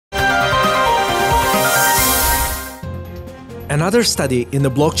Another study in the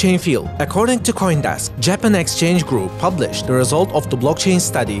blockchain field. According to Coindesk, Japan Exchange Group published the result of the blockchain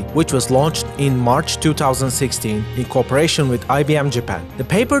study, which was launched in March 2016 in cooperation with IBM Japan. The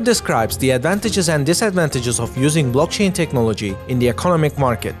paper describes the advantages and disadvantages of using blockchain technology in the economic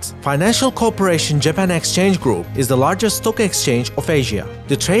markets. Financial Corporation Japan Exchange Group is the largest stock exchange of Asia.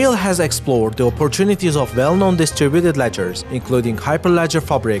 The trail has explored the opportunities of well-known distributed ledgers, including Hyperledger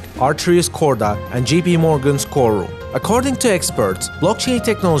Fabric, Artery's Corda, and JPMorgan's Quorum. According to experts, blockchain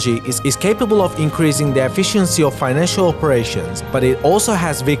technology is capable of increasing the efficiency of financial operations, but it also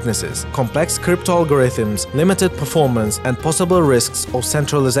has weaknesses, complex crypto algorithms, limited performance, and possible risks of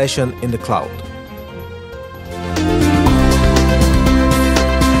centralization in the cloud.